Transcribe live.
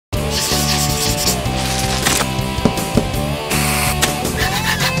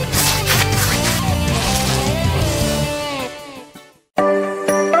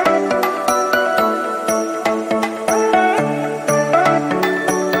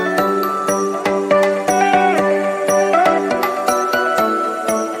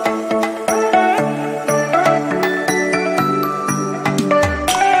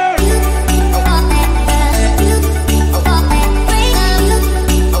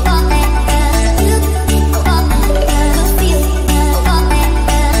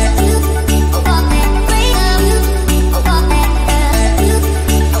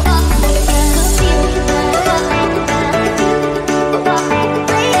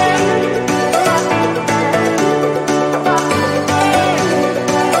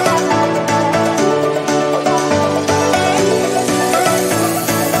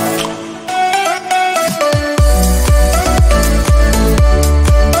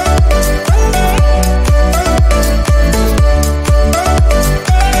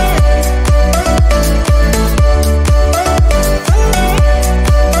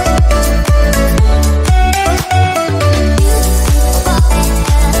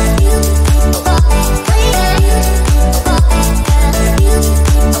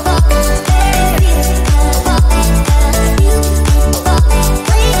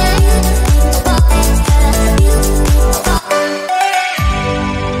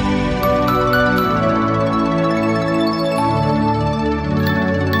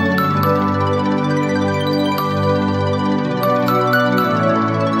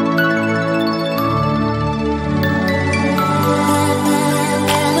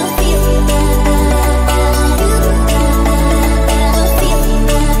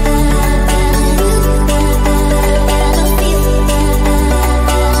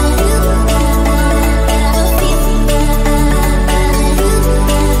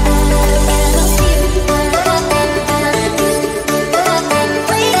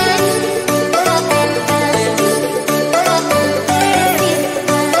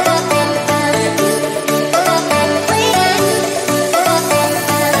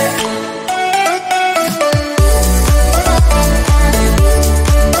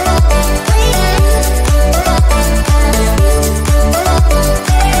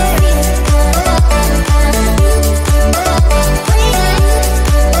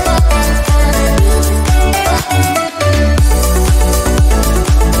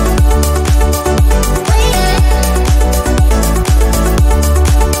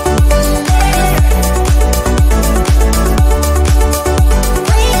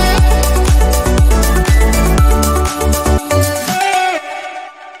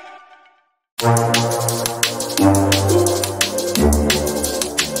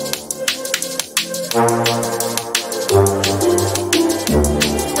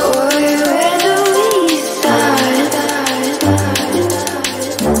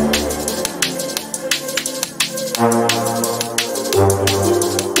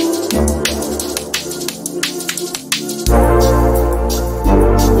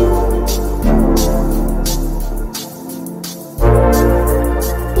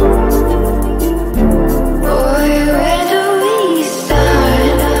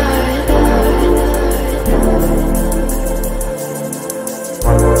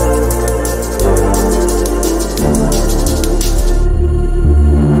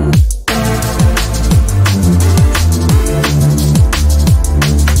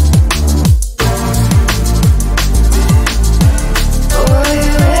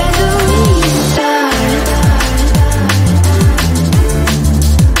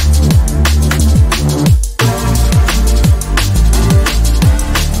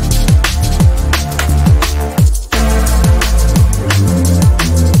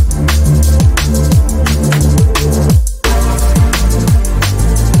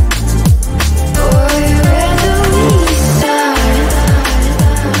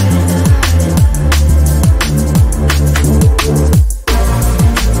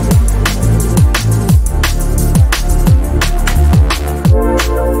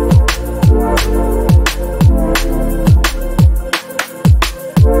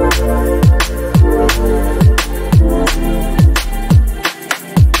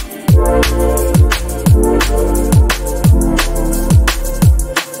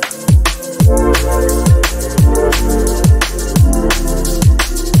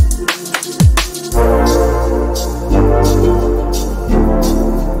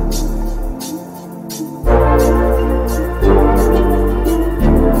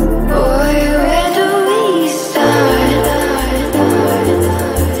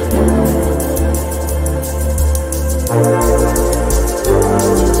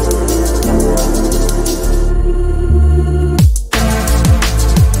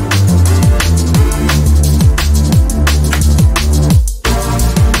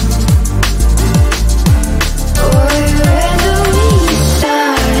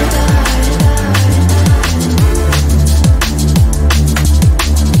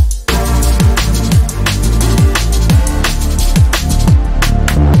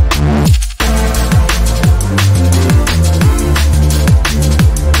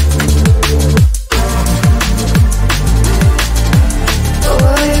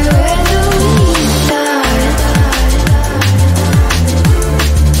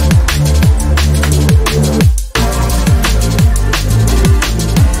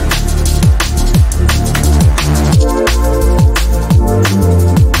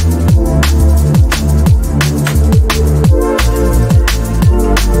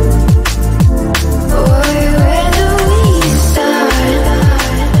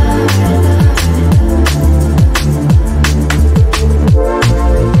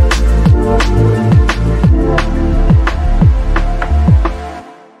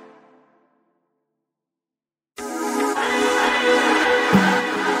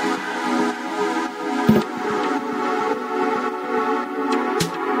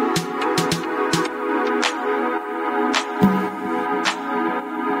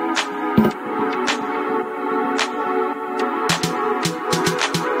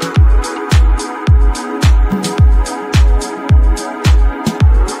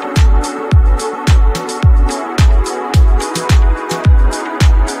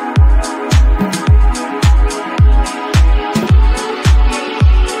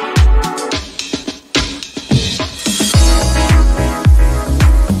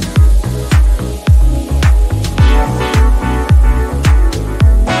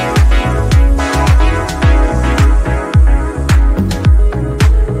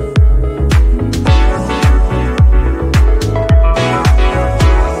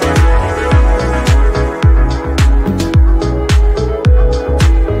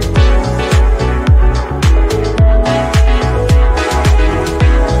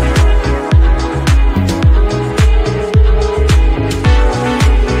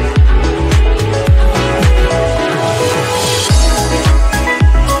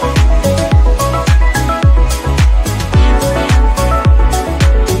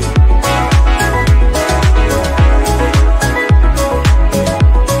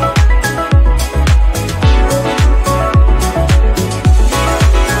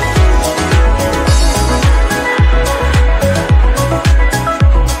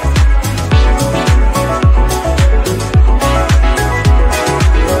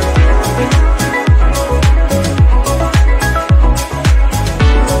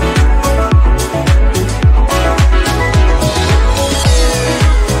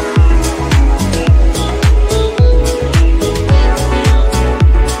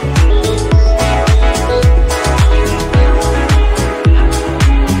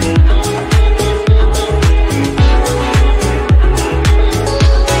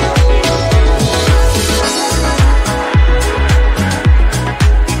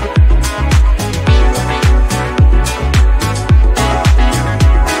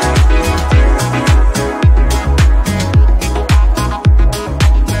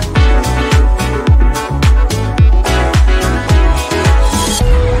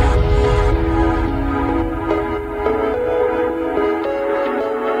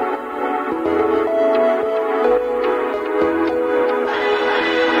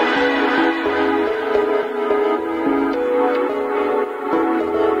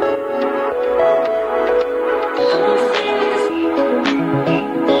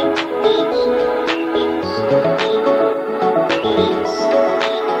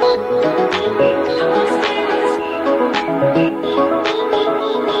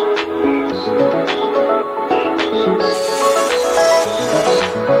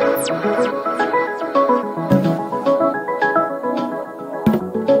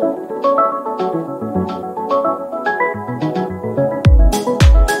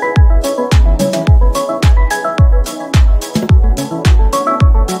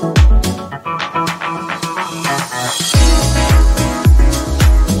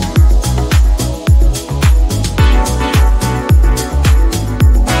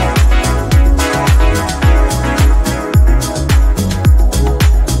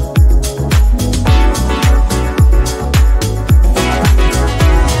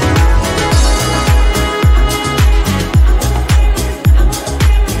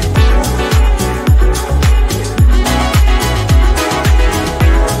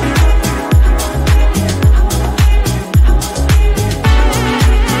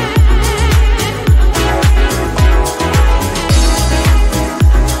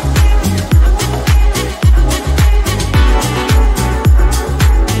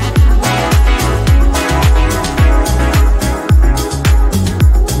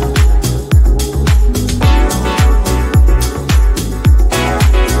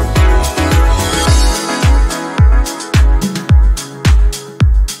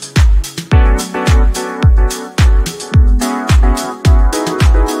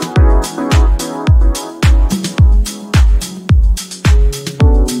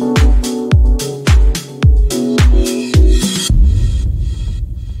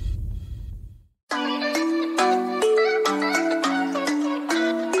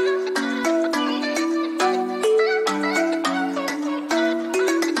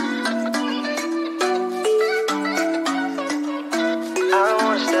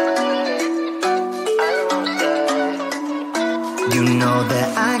You know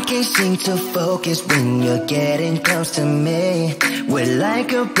that I can't seem to focus when you're getting close to me. We're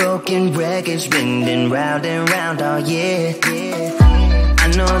like a broken record spinning round and round all year. I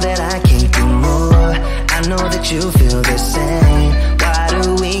know that I can't do more. I know that you feel the same. Why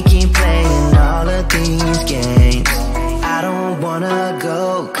do we keep playing all of these games? I don't wanna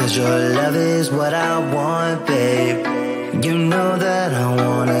go, cause your love is what I want, babe. You know that I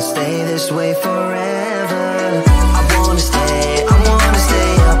wanna stay this way forever. I wanna stay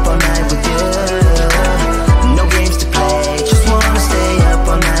up all night with you. No games to play, just wanna stay up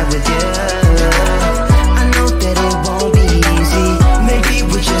all night with you. I know that it won't be easy, maybe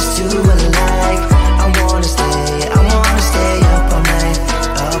we're just too alike. I wanna stay up all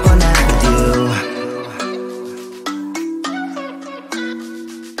night with you.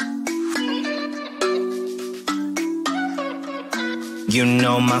 You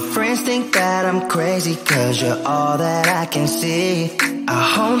know my friends think that I'm crazy, cause you're all that I can see. I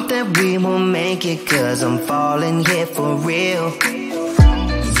hope that we will make it, cause I'm falling here for real.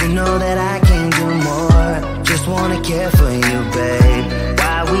 You know that I can't do more, just wanna care for you, babe.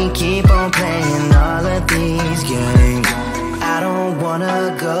 Why we keep on playing all of these games? I don't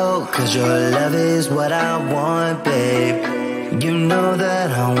wanna go, cause your love is what I want, babe. You know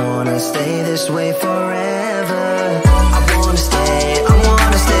that I wanna stay this way forever. I wanna stay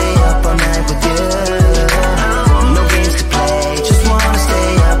up all night with you. No games to play, just wanna stay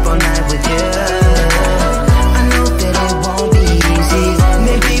up all night with you. I know that it won't be easy,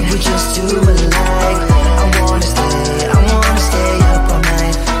 maybe we're just too alike. I wanna stay up all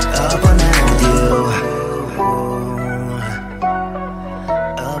night with you.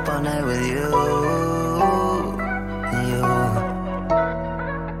 Up all night with you.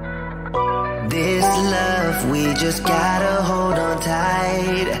 This love, we just gotta hold on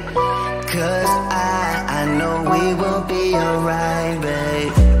tight. Cause I know we will be alright,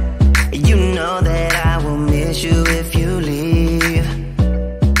 babe. You know that I will miss you if you leave.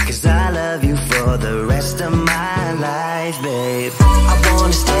 Cause I love you for the rest of my life, babe. I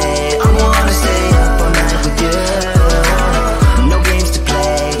wanna stay up all night with you. No games to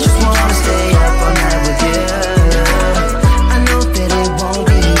play, just wanna stay up all night with you. I know that it won't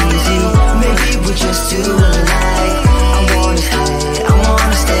be easy, maybe we're just too alike. I wanna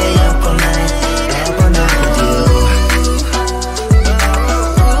stay up all night with you.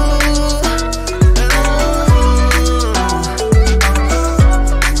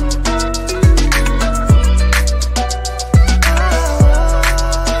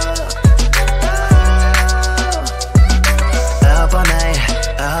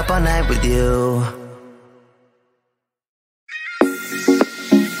 Up all night with you.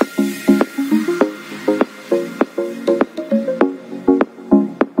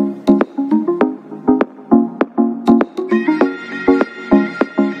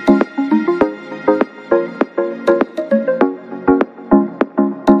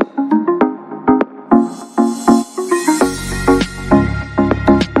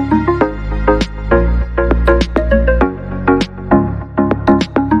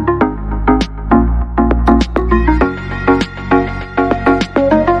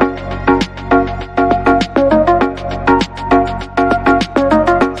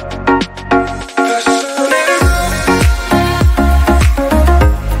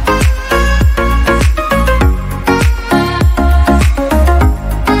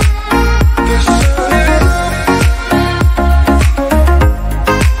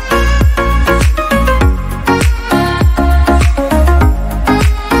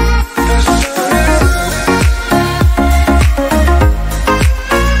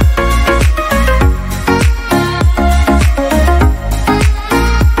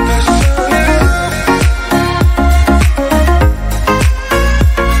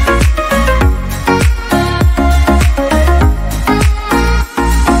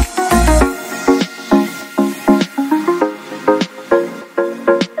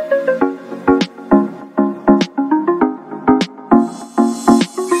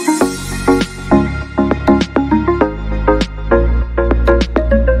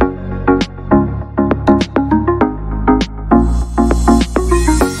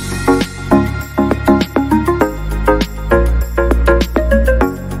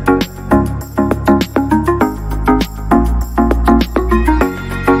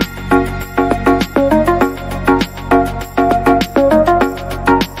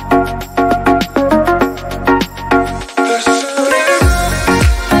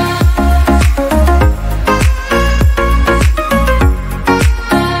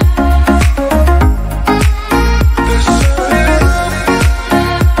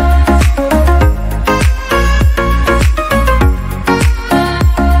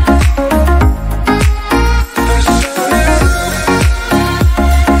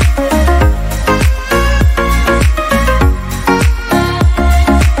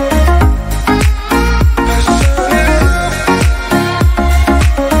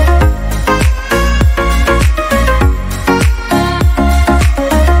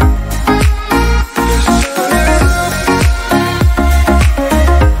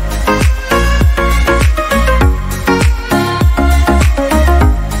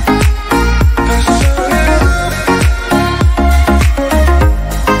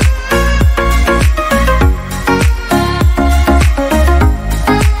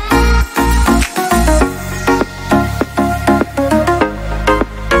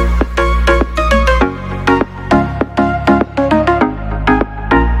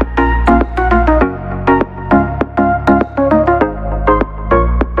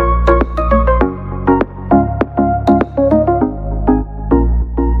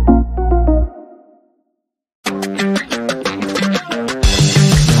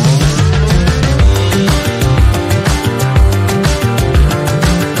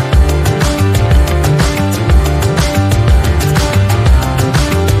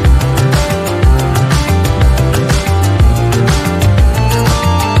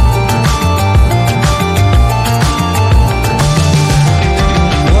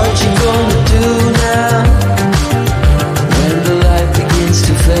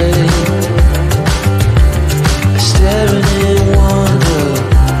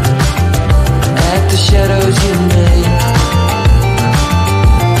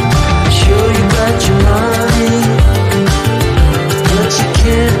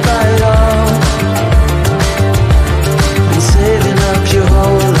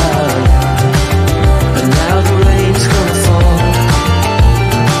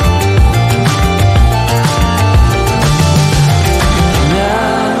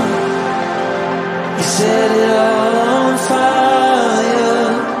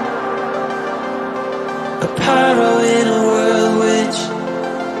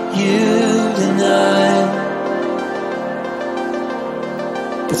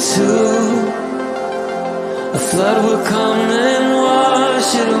 but soon a flood will come and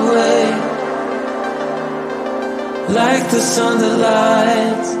wash it away, like the sun that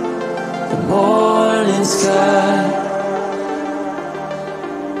lights the morning sky.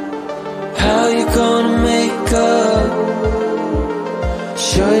 How you gonna make up?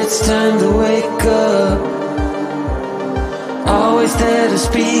 Sure, it's time to wake up. Always there to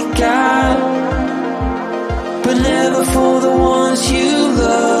speak out, but never for the ones you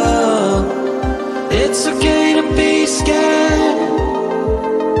love. It's okay to be scared,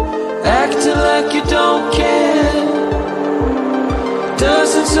 acting like you don't care.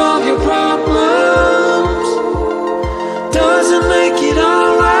 Doesn't solve your problems, doesn't make it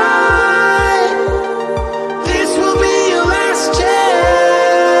alright. This will be your last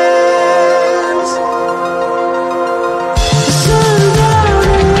chance. The sun's out.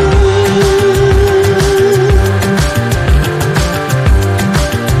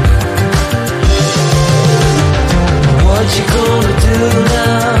 What you gonna do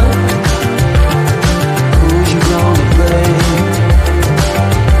now? Who you gonna blame?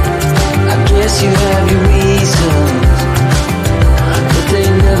 I guess you have your reasons,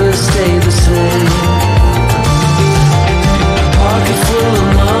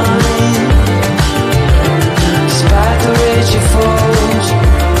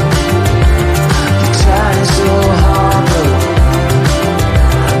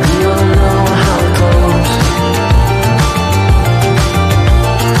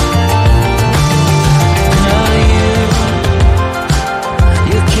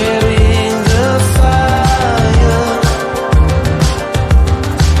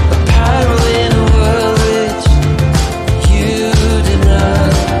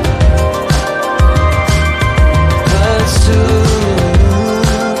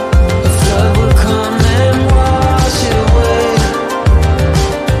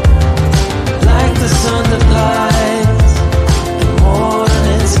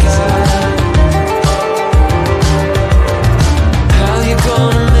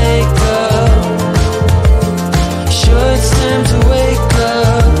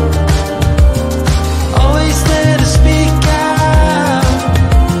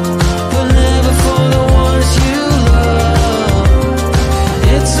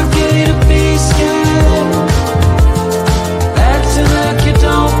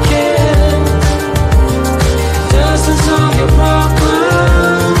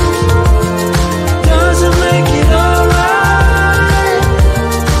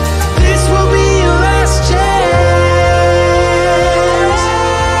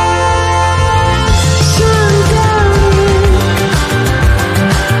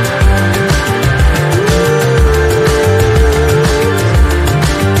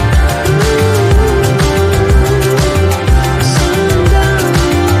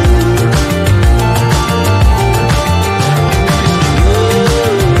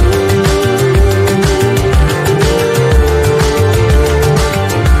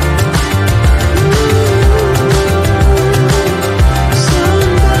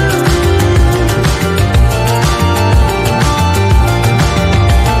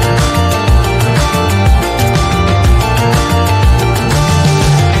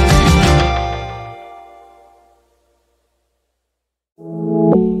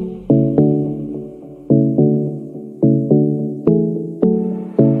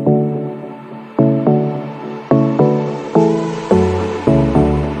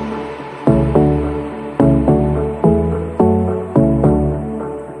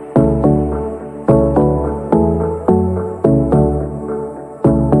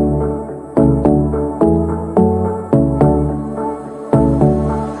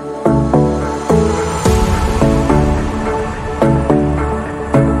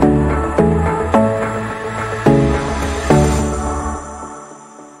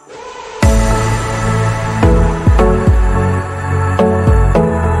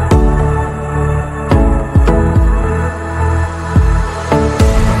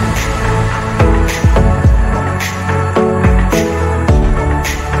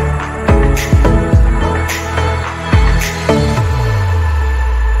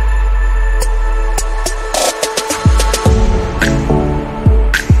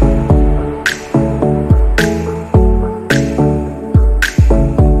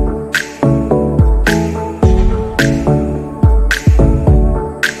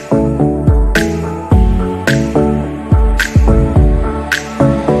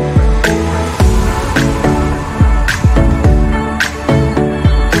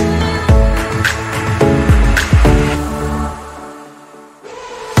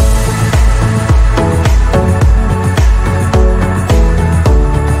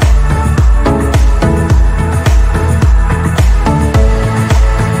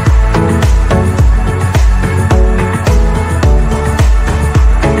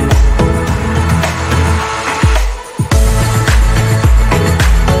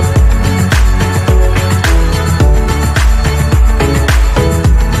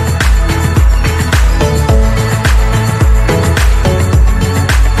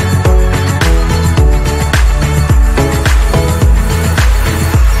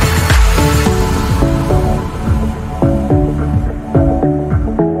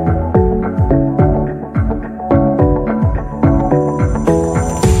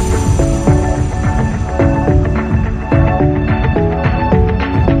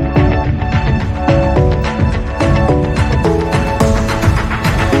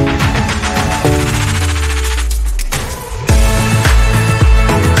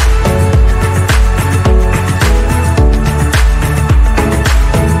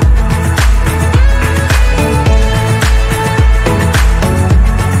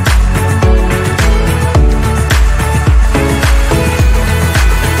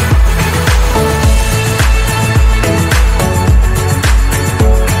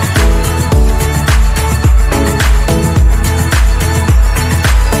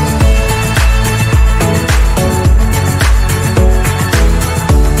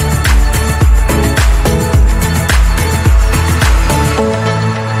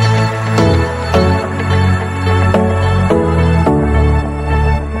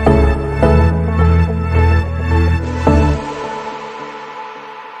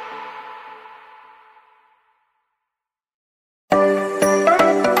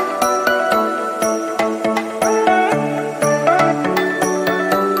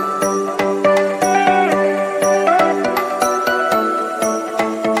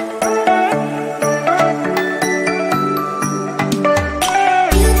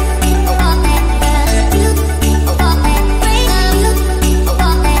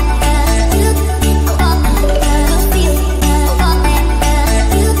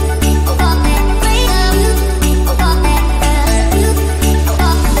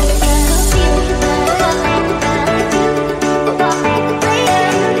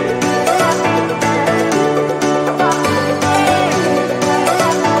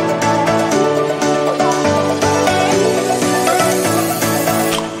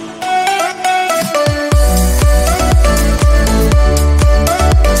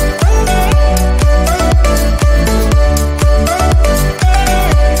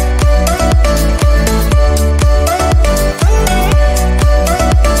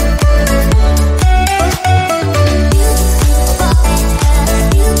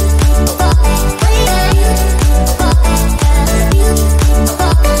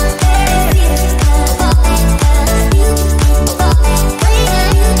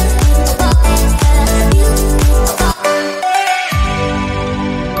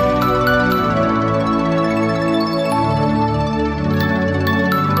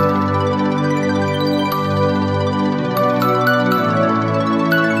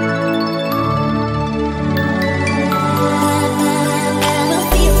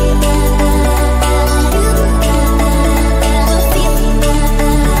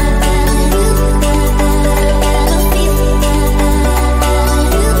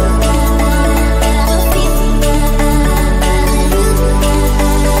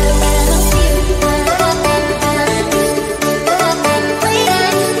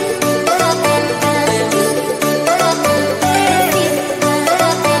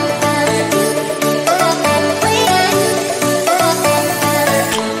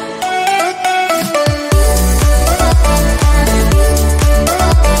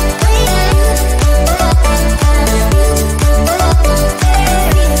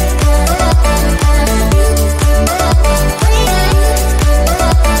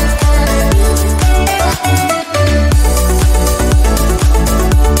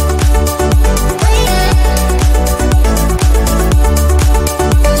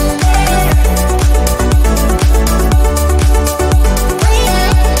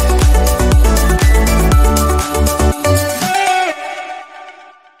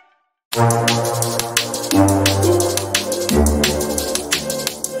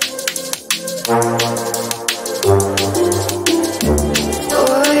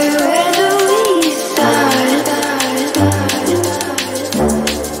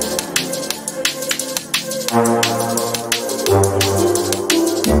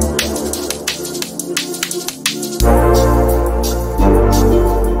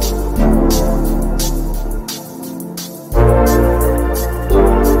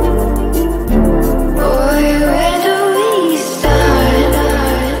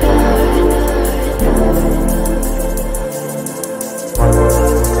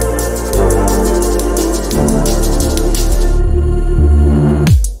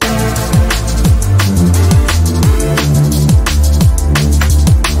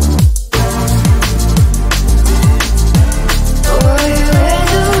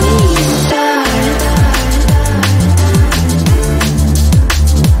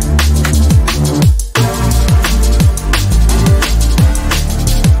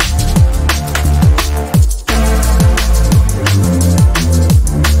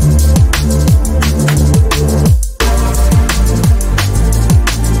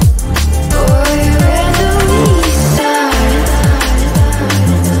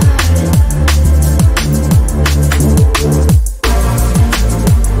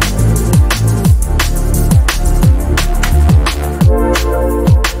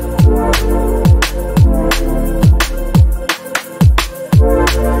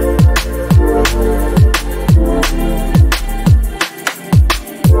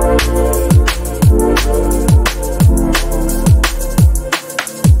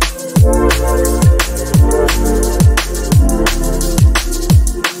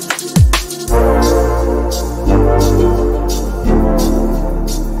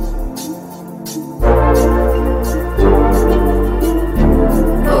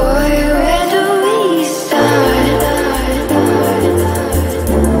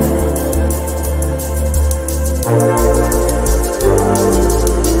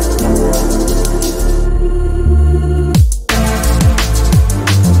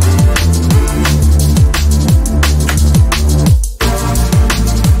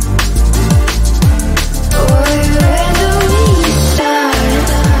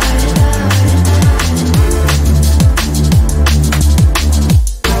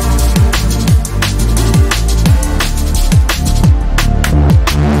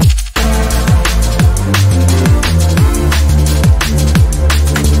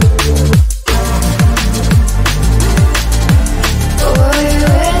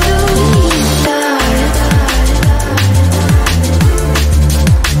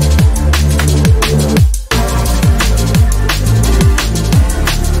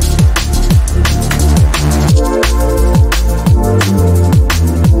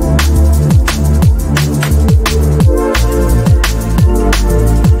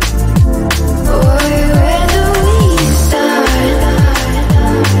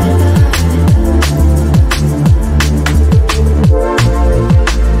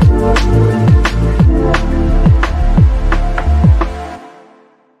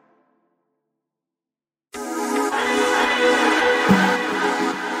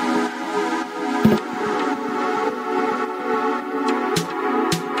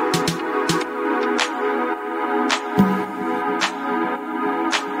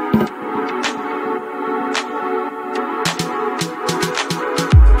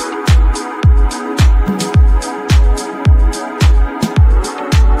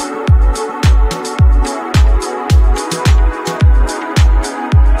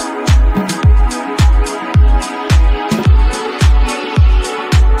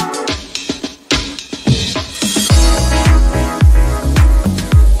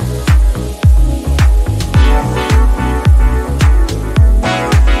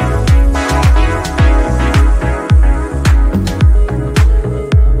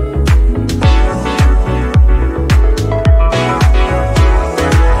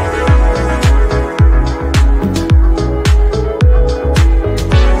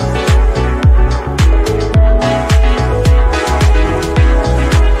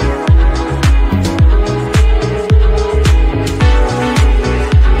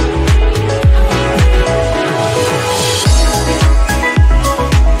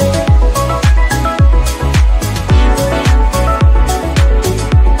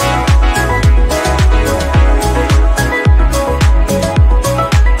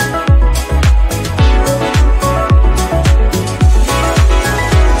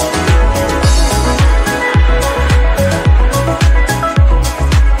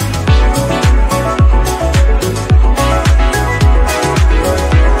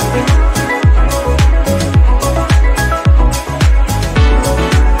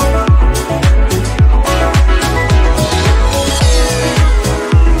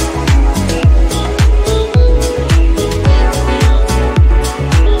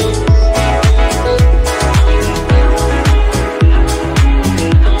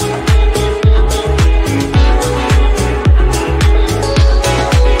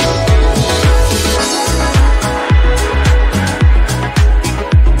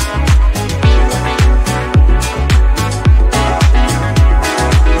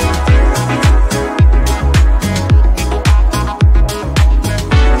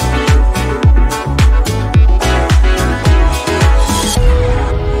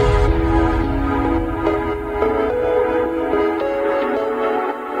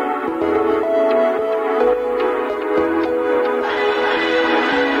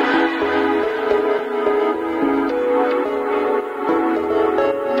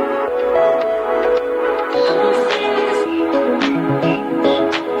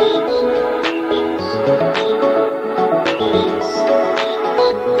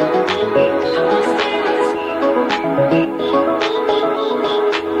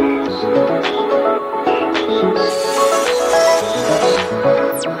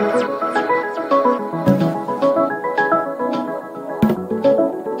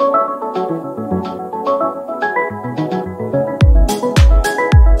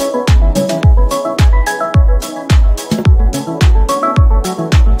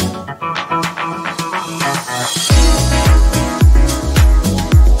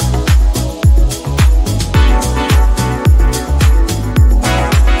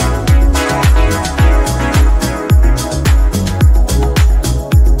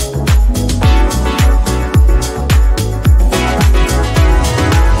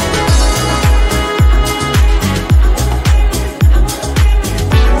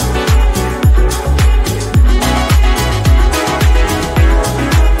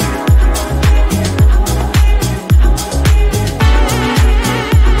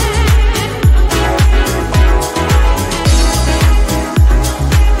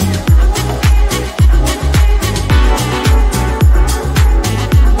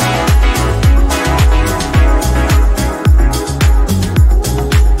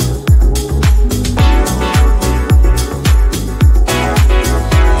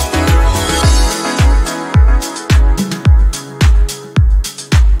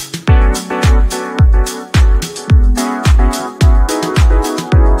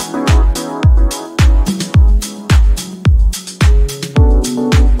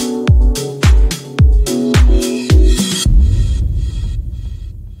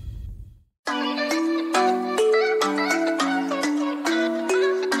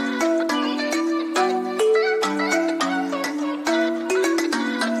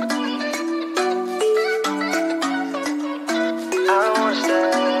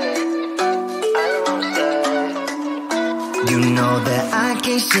 know that I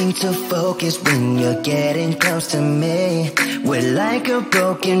can't seem to focus when you're getting close to me. We're like a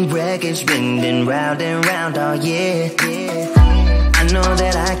broken record spinning round and round all year. I know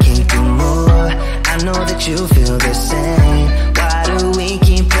that I can't do more. I know that you feel the same. Why do we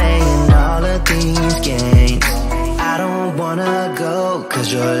keep playing all of these games? I don't wanna go,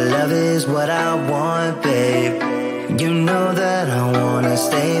 cause your love is what I want, babe. You know that I wanna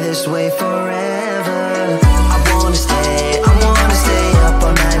stay this way forever. I wanna stay up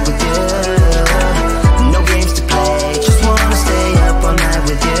all night with you. No games to play, just wanna stay up all night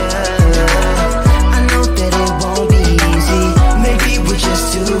with you. I know that it won't be easy, maybe we're just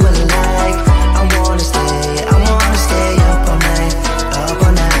too alike. I wanna stay up all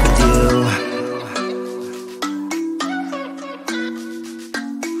night with you.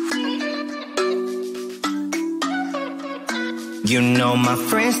 You know my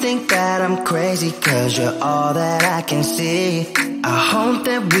friends think that I'm crazy, cause you're all that I can see. I hope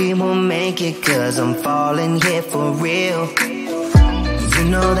that we will make it, cause I'm falling here for real. You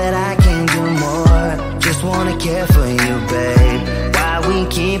know that I can do more, just wanna care for you, babe. Why we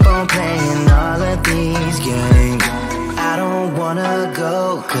keep on playing all of these games? I don't wanna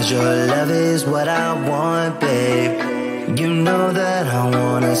go, cause your love is what I want, babe. You know that I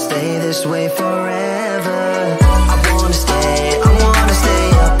wanna stay this way forever. I wanna stay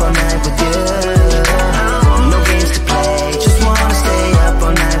up all night with you. No games to play, just wanna stay up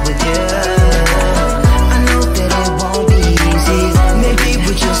all night with you. I know that it won't be easy, maybe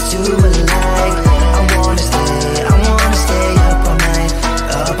we're just too alike. I wanna stay up all night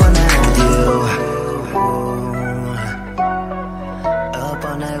with you. Up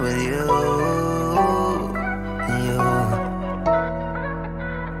all night with you.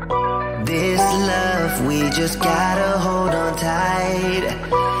 This love, we just gotta hold on tight.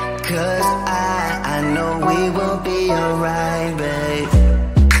 Cause I know we will be alright, babe.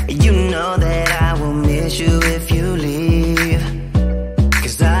 You know that I will miss you if you leave.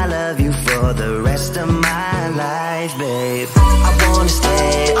 Cause I love you for the rest of my life, babe. I wanna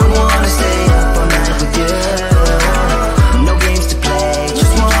stay up all night with you. No games to play,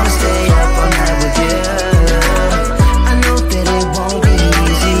 just wanna stay up all night with you. I know that it won't be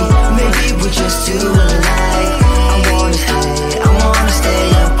easy, maybe we're just too alike. I wanna stay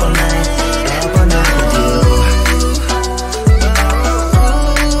up all night with you.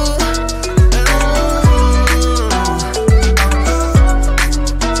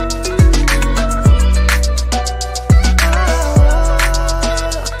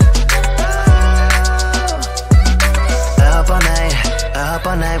 Up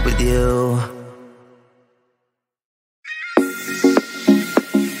all night with you.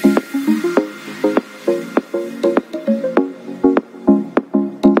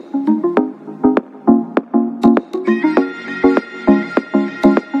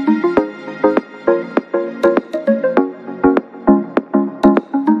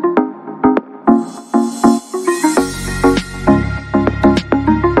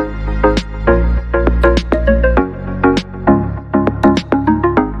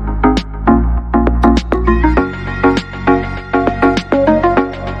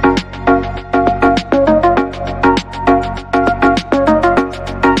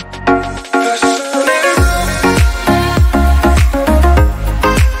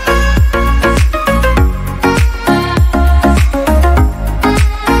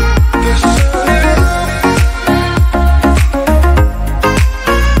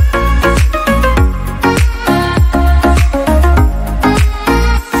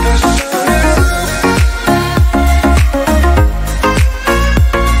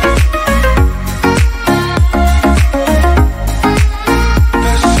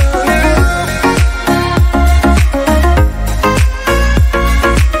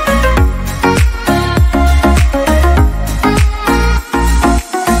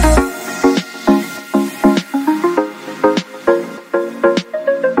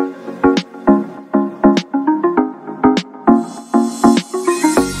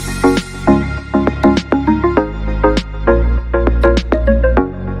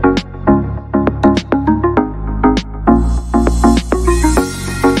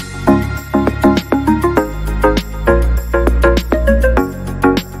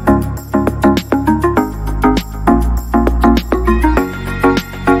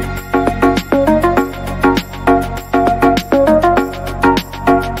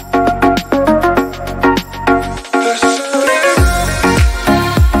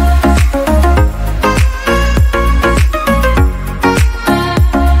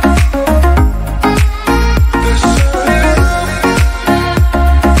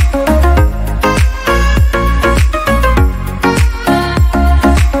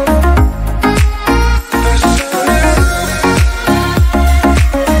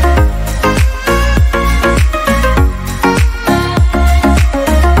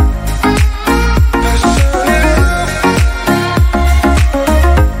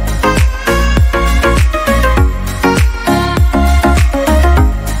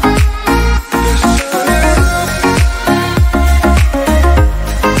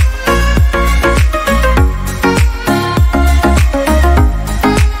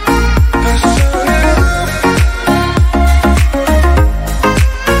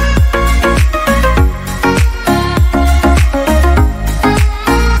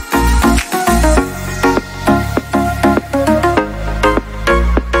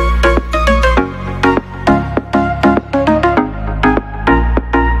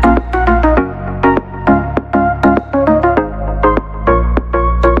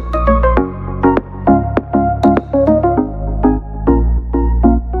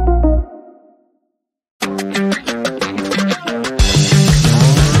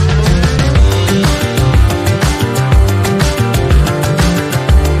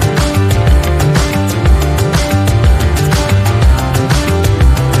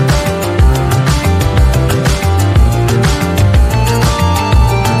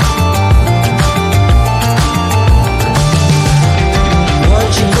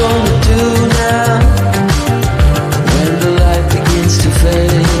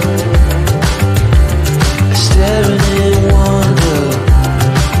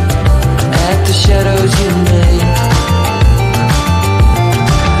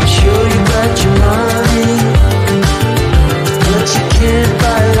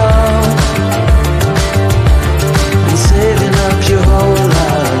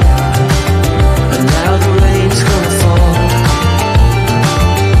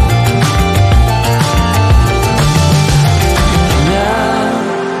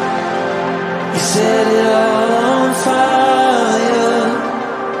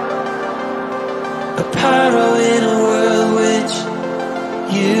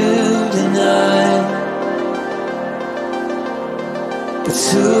 It's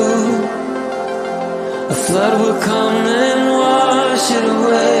who. A flood will come and wash it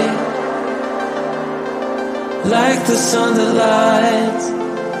away, like the sun that lights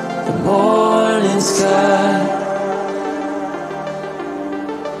the morning sky.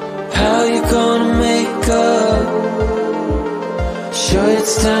 How you gonna make up? Sure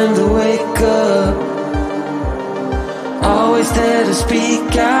it's time to wake up. Always there to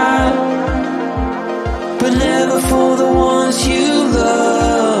speak out, but never for the ones you love.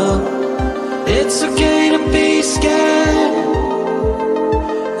 It's okay to be scared,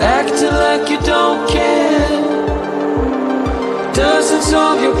 acting like you don't care. Doesn't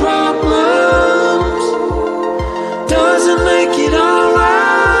solve your problems, doesn't make it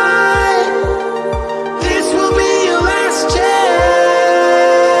alright. This will be your last chance.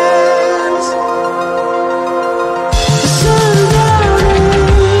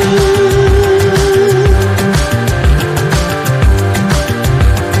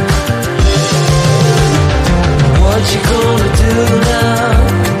 What you gonna do now?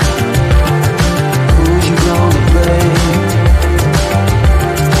 Who you gonna blame?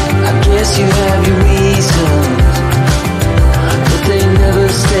 I guess you have your reasons, but they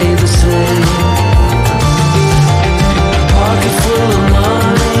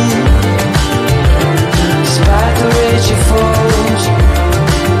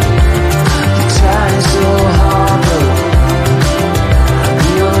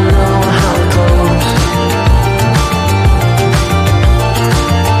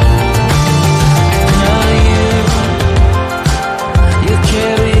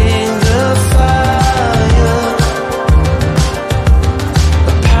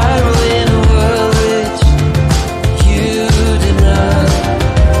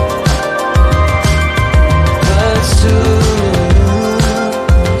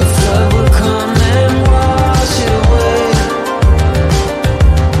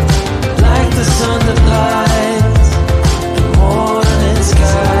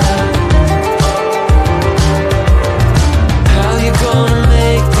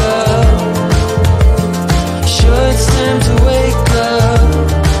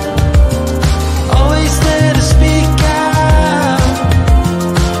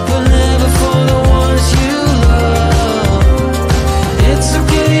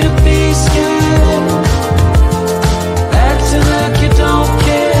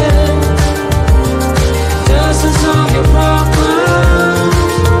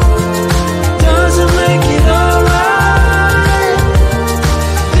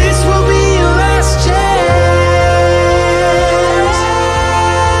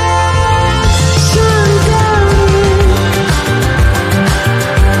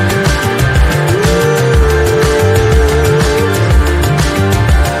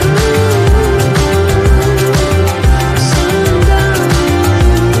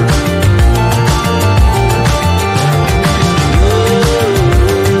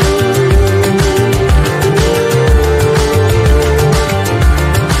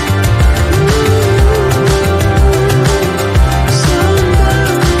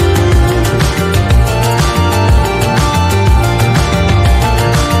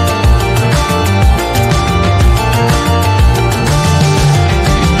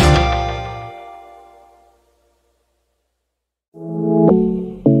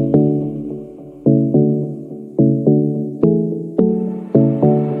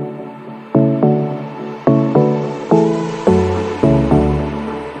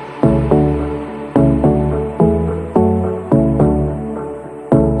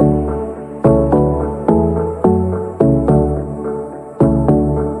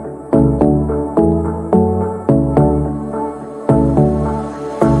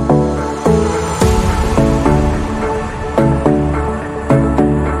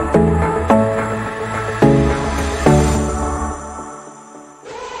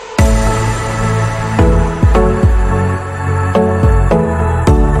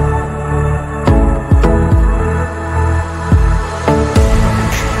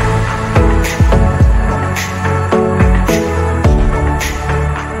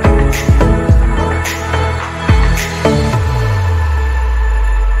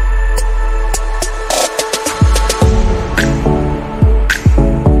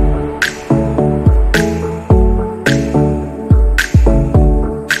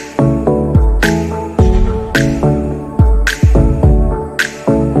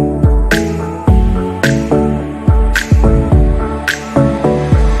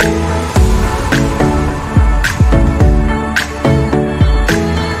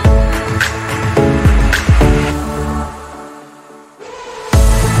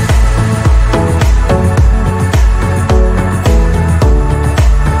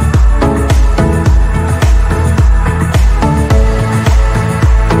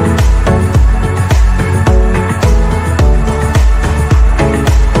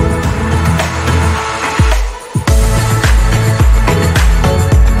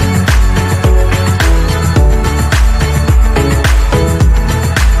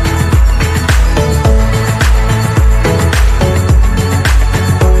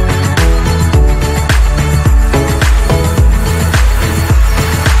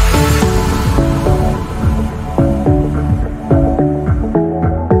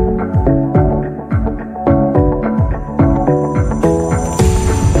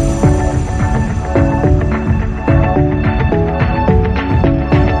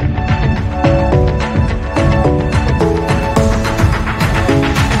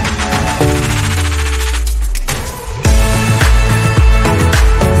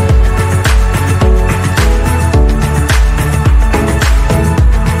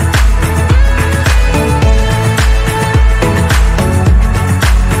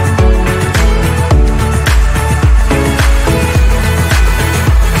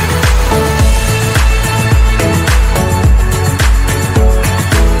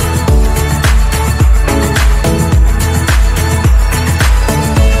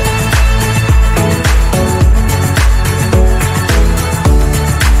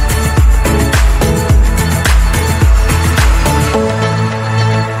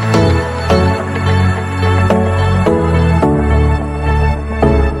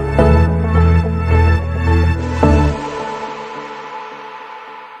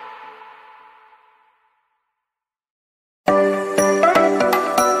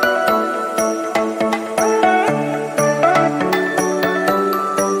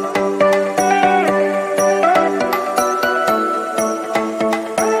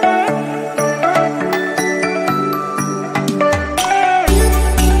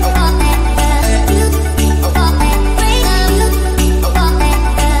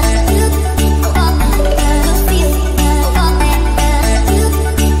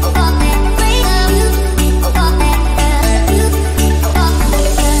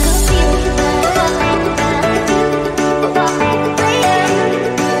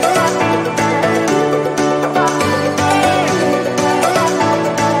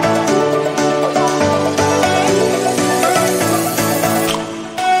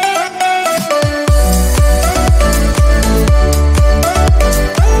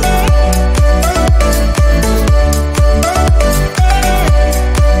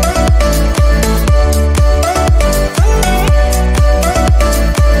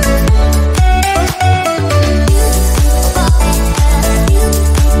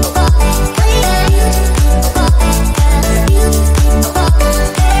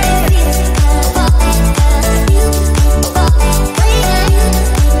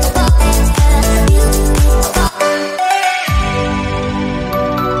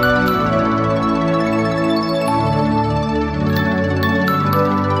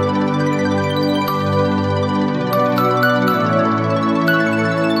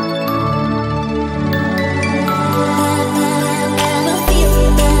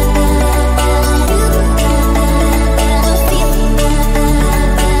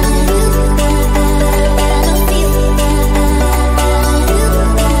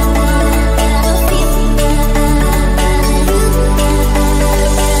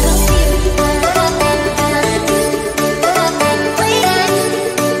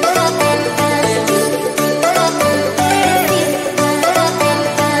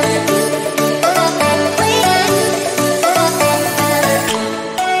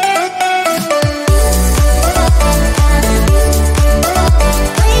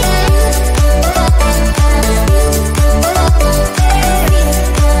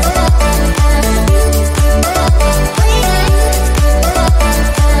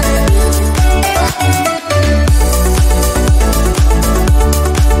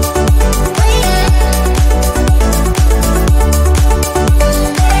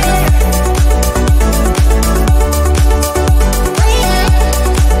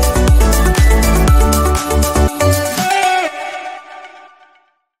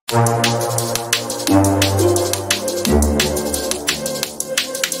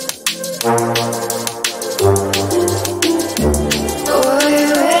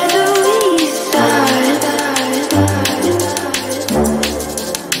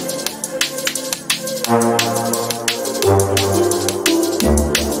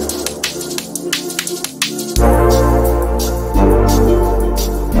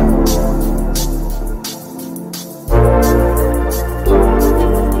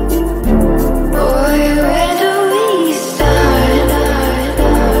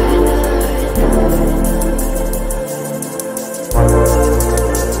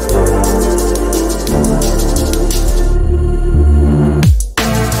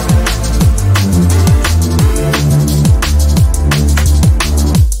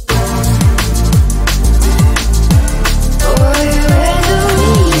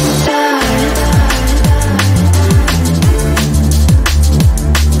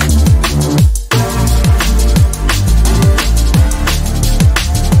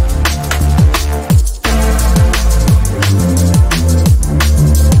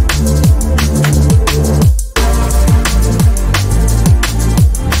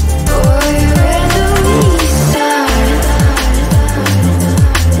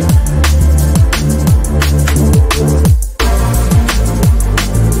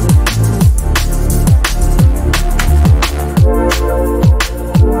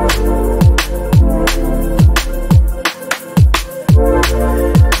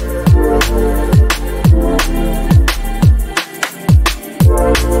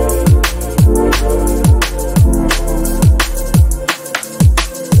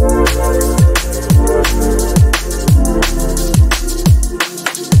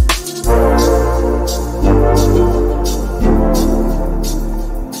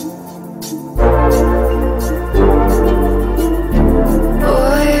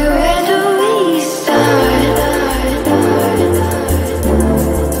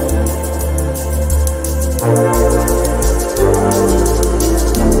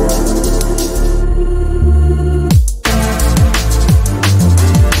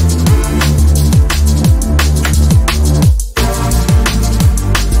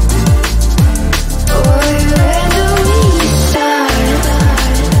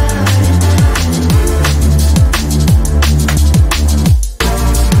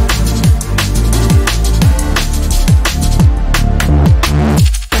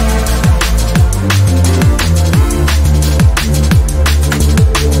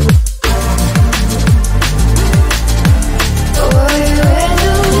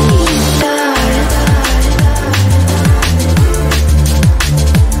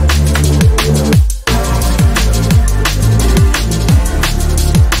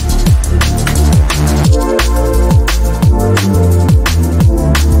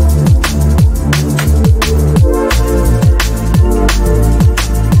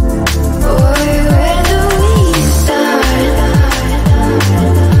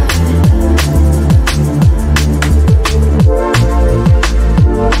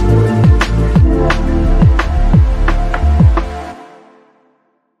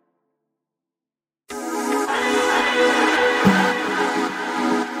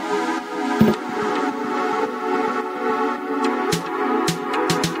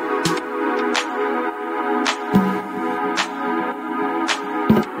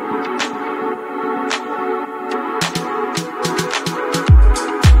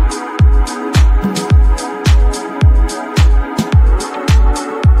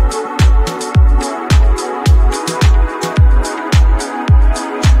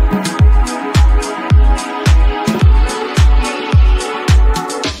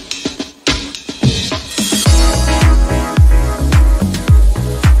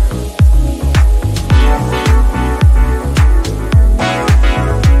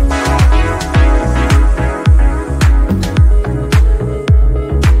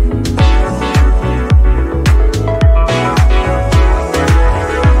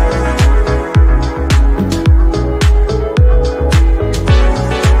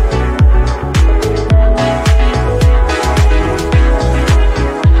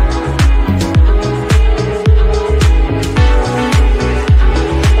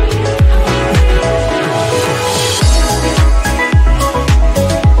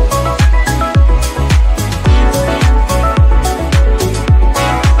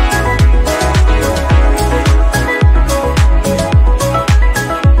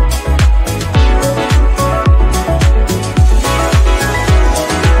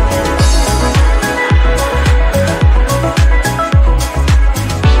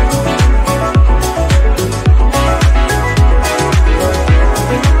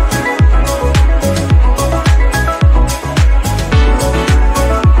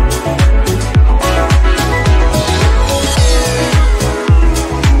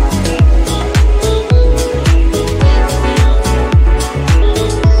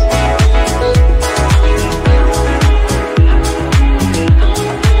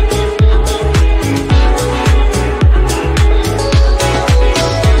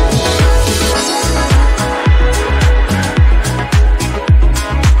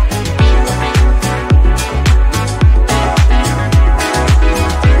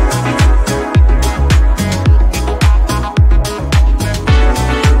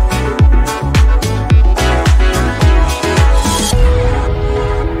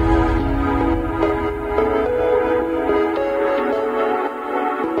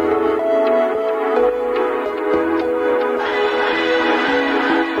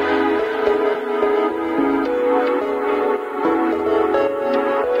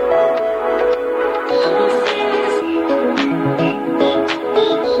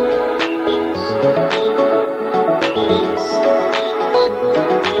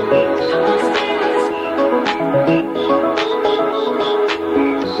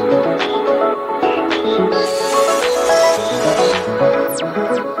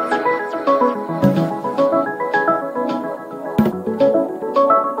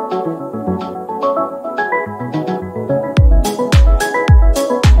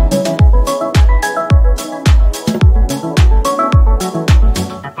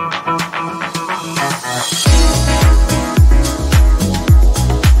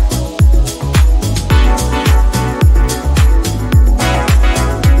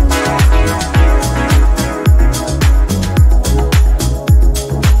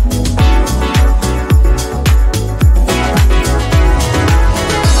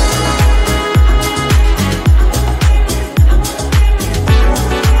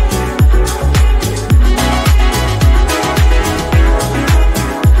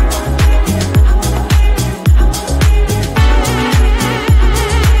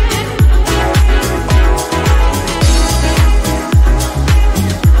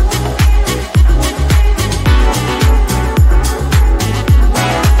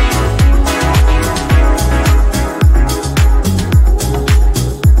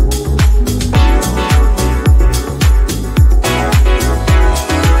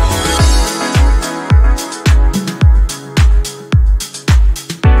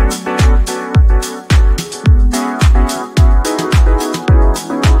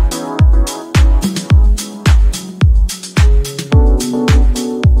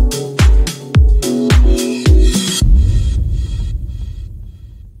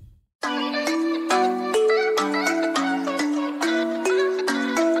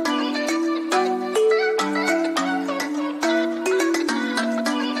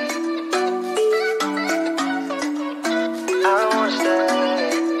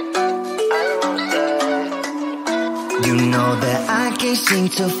can't seem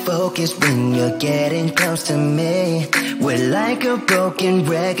to focus when you're getting close to me. We're like a broken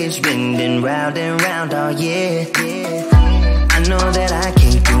record spinning round and round all year. I know that I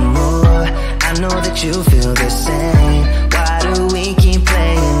can't do more, I know that you feel the same. Why do we keep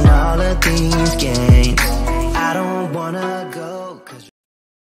playing all of these games? I don't wanna go.